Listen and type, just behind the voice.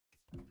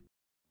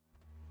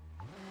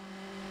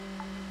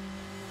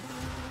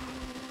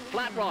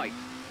flat right.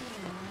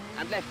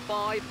 And left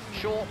 5,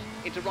 short,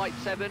 into right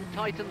 7,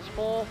 tightens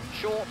 4,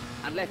 short,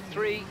 and left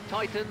 3,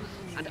 tightens,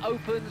 and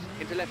opens,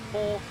 into left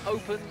 4,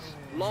 opens,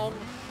 long.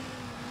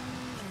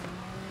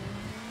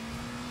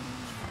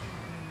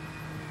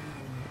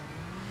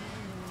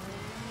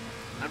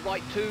 And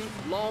right 2,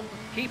 long,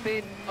 keep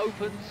in,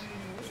 opens.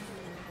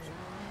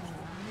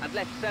 And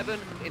left 7,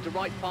 into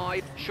right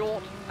 5,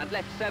 short, and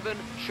left 7,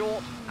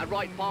 short, and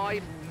right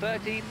 5,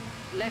 30,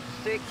 left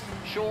 6,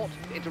 short,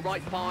 into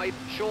right 5,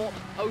 short,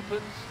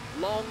 opens,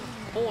 long,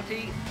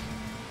 40,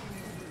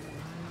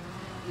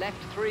 left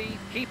 3,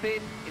 keep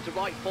in, into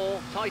right 4,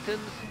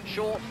 tightens,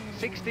 short,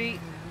 60,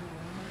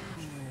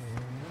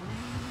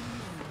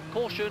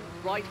 caution,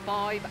 right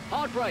 5,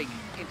 hard brake,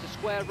 into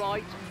square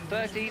right,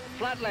 30,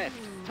 flat left,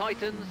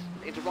 tightens,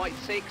 into right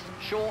 6,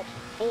 short,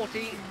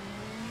 40,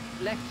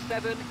 left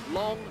 7,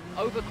 long,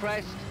 over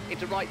crest,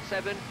 into right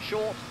 7,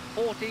 short,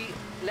 40,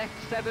 left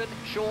 7,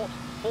 short,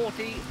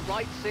 40,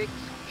 right 6,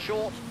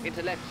 short,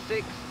 into left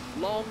 6,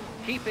 long,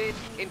 keep in,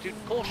 into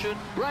caution,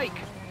 brake,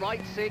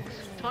 right 6,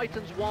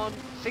 tightens 1,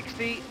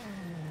 60,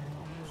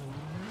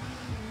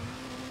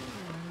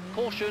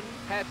 caution,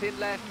 hairpin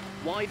left,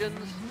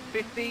 widens,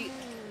 50,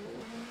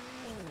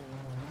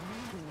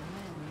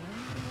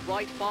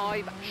 right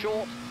 5,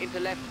 short, into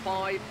left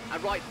 5,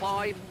 and right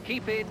 5,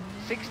 keep in,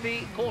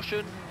 60,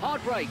 caution,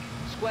 hard brake,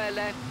 square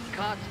left,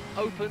 cut,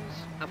 opens,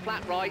 and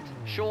flat right,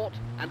 short,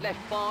 and left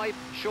 5,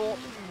 short,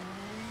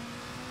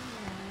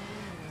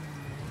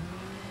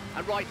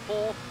 and right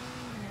 4,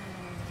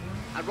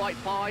 and right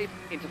 5,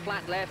 into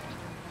flat left,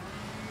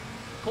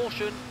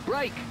 caution,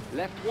 brake,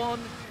 left 1,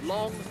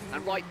 long,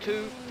 and right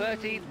 2,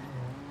 30,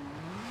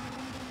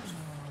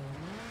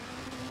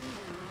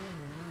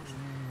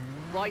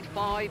 right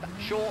 5,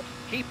 short,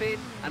 keep in,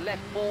 and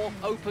left 4,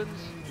 opens,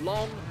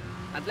 long,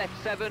 and left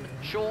 7,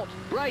 short,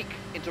 brake,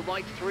 into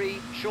right 3,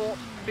 short,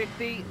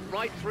 50,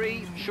 right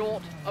 3,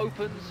 short,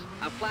 opens,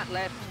 and flat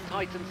left,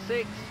 tightens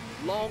 6,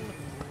 long,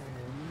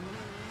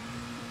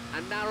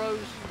 and narrows,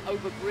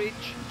 over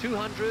bridge,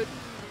 200,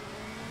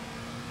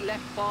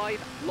 left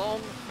 5,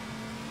 long,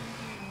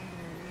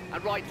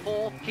 and right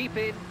 4, keep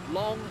in,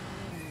 long,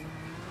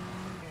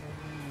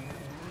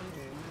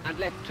 and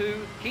left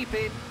 2, keep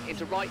in,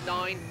 into right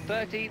 9,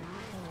 30,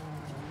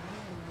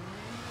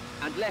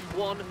 and left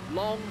 1,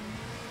 long,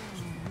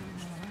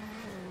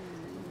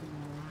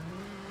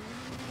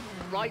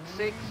 right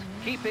 6,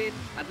 keep in,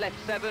 and left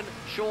 7,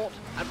 short,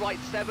 and right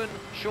 7,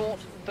 short,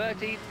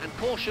 30, and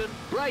caution,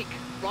 brake,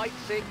 right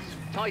 6,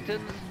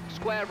 tightens,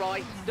 square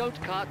right, don't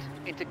cut,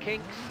 into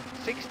kinks,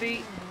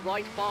 60,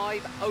 right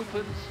 5,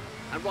 opens,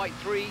 and right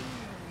 3,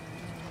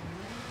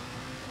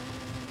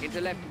 into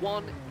left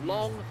 1,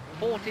 long,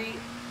 40,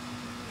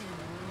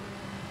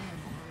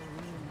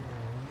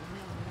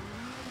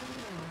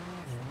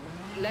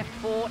 left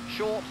 4,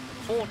 short,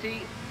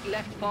 40,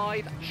 left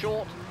 5,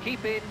 short,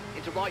 keep in,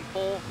 into right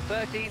 4,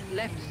 30,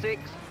 left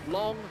 6,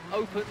 long,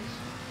 opens,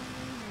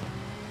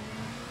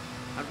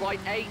 and right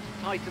 8,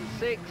 tightens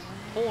 6,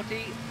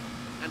 40,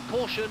 and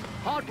caution,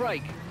 hard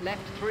brake,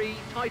 left 3,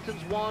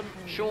 tightens 1,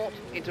 short,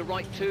 into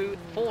right 2,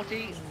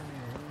 40,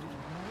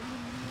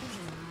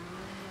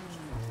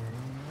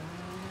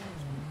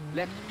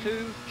 left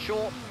 2,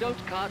 short,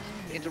 don't cut,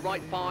 into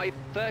right 5,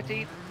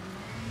 30,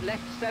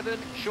 left 7,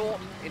 short,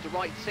 into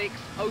right 6,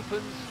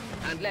 opens,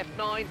 and left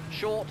 9,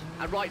 short,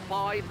 and right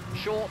 5,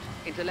 short,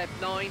 into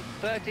left 9,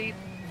 30,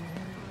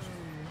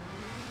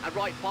 and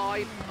right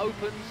 5,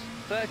 opens,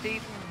 30,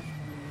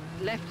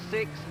 left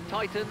 6,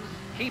 tightens,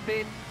 keep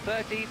in,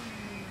 30,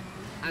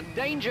 and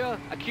danger,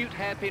 acute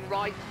hairpin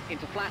right,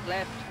 into flat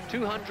left,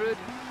 200,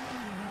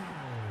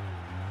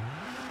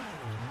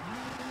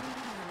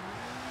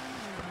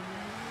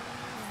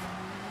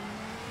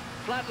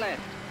 flat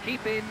left,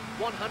 keep in,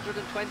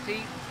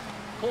 120,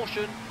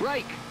 caution,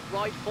 brake,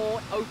 right 4,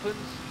 opens,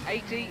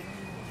 80,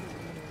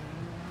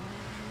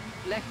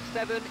 left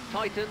 7,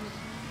 tightens,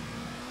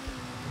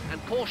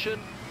 and caution,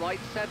 right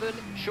 7,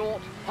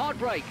 short, hard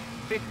brake,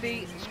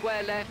 50,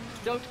 square left,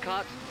 don't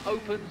cut,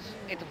 opens,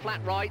 into flat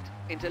right,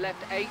 into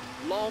left 8,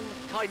 long,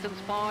 tightens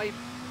 5,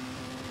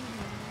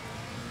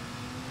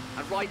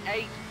 and right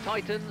 8,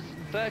 tightens,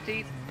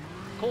 30,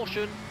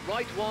 caution,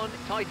 right 1,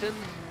 tightens,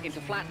 into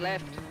flat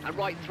left, and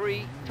right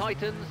 3,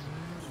 tightens,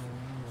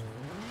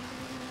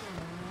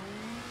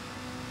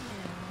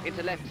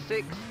 into left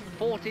 6,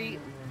 40,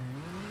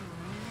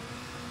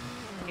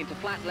 into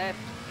flat left,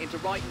 into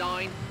right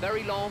 9,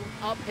 very long,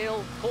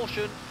 uphill,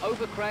 caution,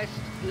 over crest,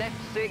 left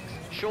 6,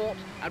 short,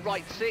 and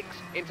right 6,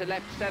 into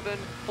left 7,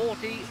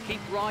 40, keep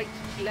right,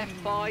 left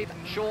 5,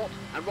 short,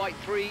 and right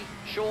 3,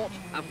 short,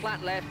 and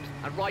flat left,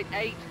 and right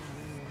 8,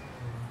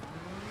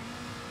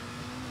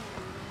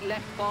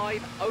 left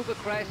 5, over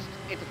crest,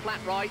 into flat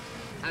right,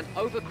 and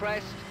over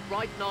crest,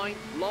 right 9,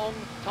 long,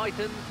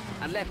 tightens,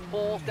 and left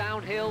 4,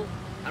 downhill,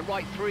 and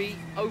right 3,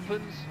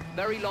 opens,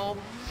 very long,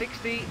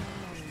 60,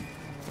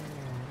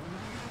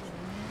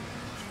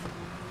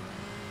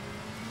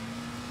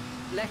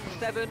 left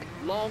 7,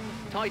 long,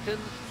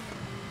 tightens,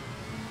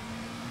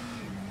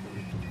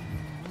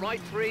 right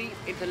 3,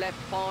 into left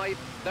 5,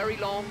 very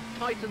long,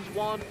 tightens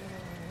 1.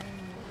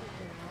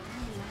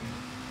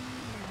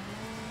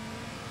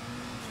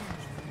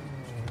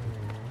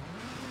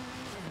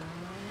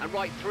 And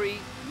right 3,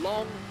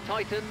 long,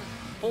 tightens,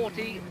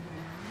 40.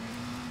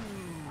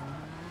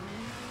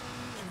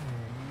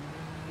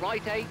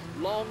 Right 8,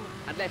 long,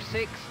 and left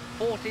 6,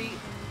 40.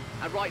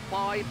 And right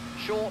 5,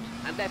 short,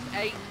 and left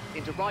 8,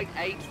 into right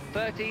 8,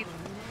 30.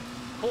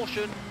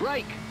 Caution,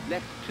 brake,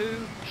 left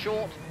 2,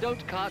 short,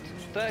 don't cut,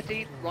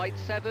 30, right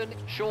 7,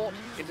 short,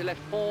 into left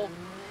 4,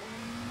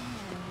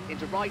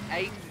 into right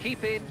 8,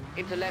 keep in,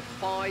 into left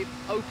 5,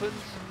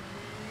 opens,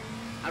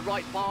 and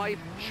right 5,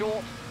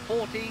 short,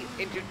 40,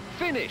 into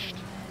finished.